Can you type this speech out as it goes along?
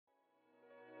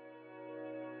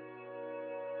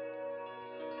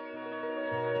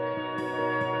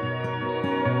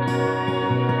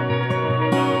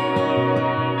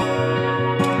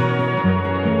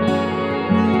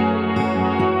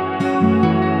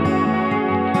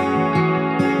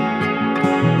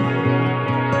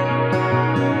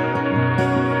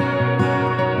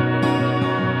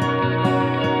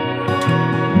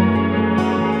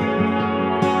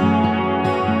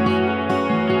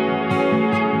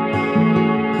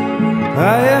I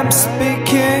am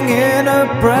speaking in a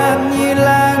brand new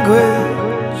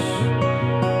language.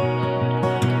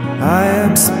 I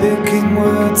am speaking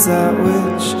words out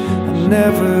which I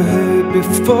never heard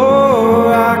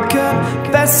before. I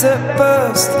confess at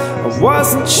first I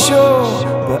wasn't sure,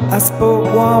 but I spoke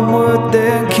one word,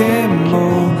 then came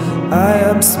more. I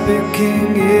am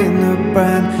speaking in a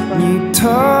brand new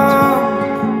tongue.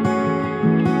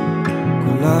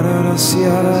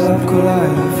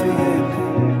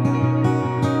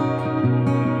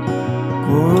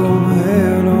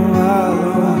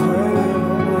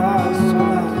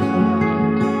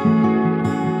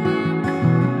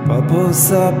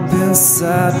 Bubbles up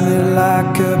inside me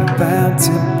like a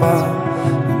bounty bar,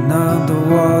 an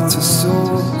underwater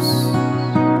source.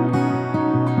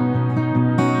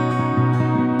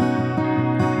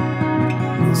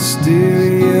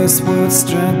 Mysterious words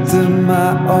strengthen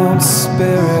my own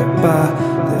spirit by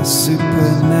their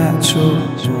supernatural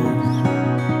force.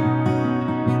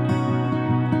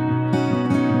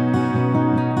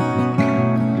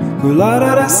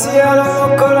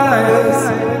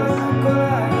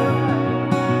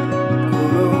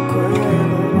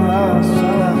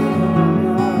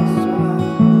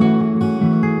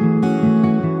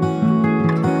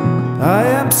 I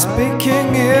am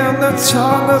speaking in the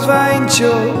tongue of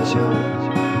angels,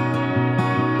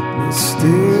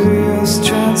 mysterious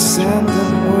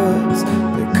transcendent words.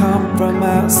 They come from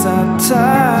outside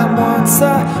time. Once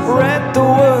I read the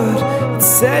word, it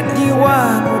said new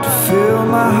wine would fill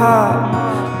my heart.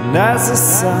 And as a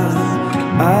sign,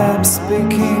 I am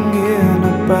speaking in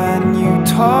a brand new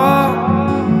tongue.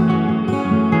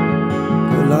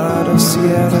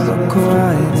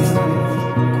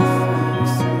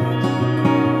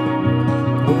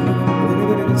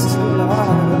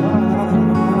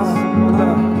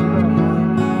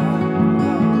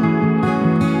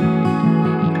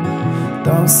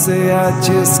 Don't say I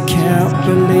just can't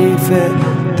believe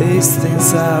it. These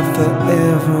things are for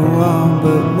everyone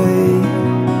but me.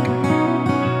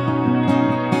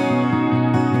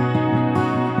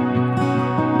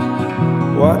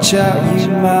 Watch out, you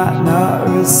might not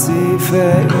receive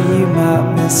it. You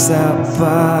might miss out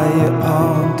by your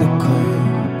own decree.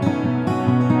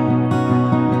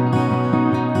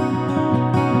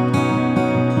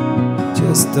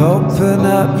 Just open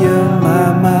up your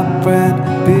mind, my friend.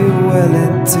 Be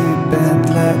willing to bend,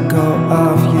 let go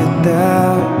of your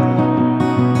doubt.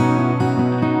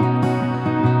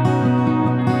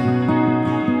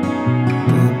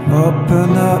 Then open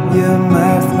up your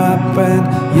mouth, my friend.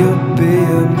 You'll be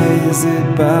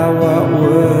amazed by what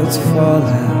words fall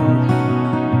out.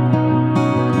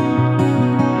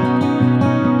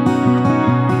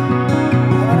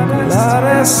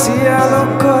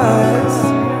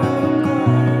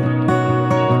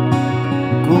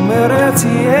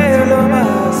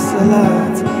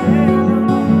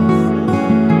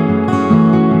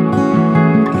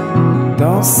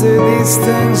 Don't say these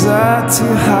things are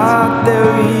too hard,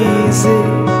 they're easy.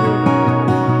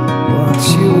 Once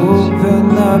you open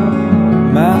up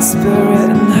my spirit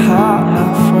and heart, my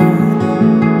friend.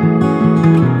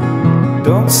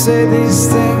 Don't say these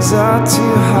things are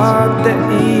too hard,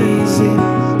 they're easy.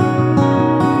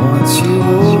 Once you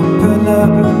open up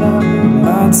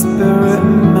my spirit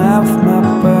and mouth, my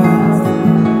friend.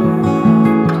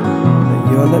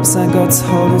 Your lips and God's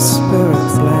Holy Spirit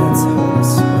blends. Holy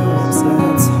Spirit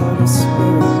blends. Holy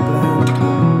Spirit blends.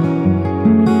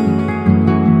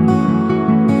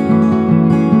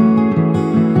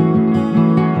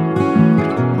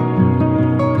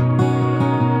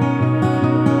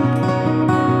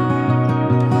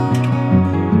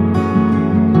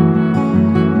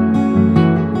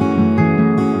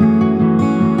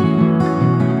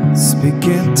 Speak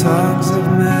in tongues of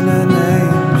men and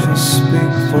angels.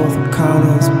 Speak forth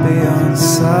colors beyond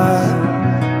sight.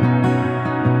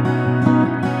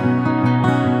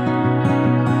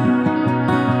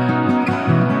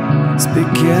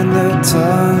 Speak in the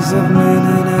tongues of men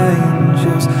and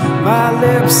angels. My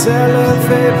lips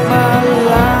elevate my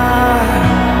life.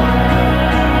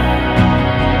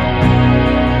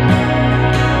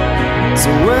 So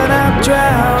when I'm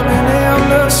drowning in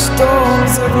the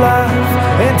storms of life,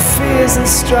 and fears and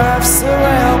strife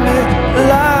surround me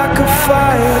like a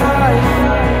fire,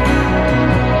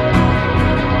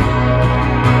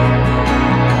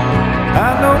 I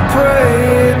know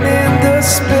praying in the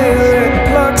Spirit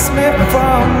plucks me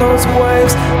from those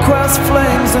waves, cross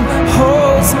flames and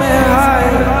holds me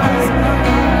higher.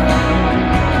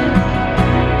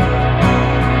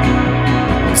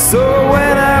 So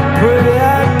when I pray,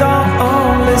 I don't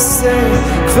only say,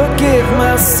 forgive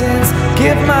my sins,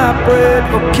 give my bread,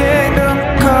 for kingdom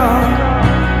come.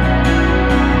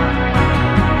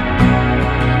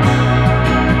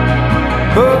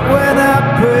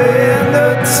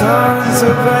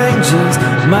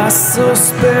 soul,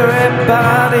 spirit,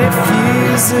 body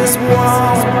fuses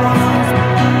one.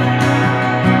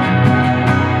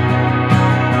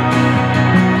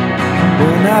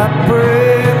 When I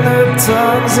pray in the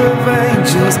tongues of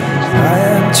angels, I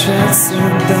am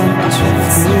transcendent,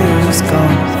 fear is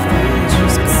gone.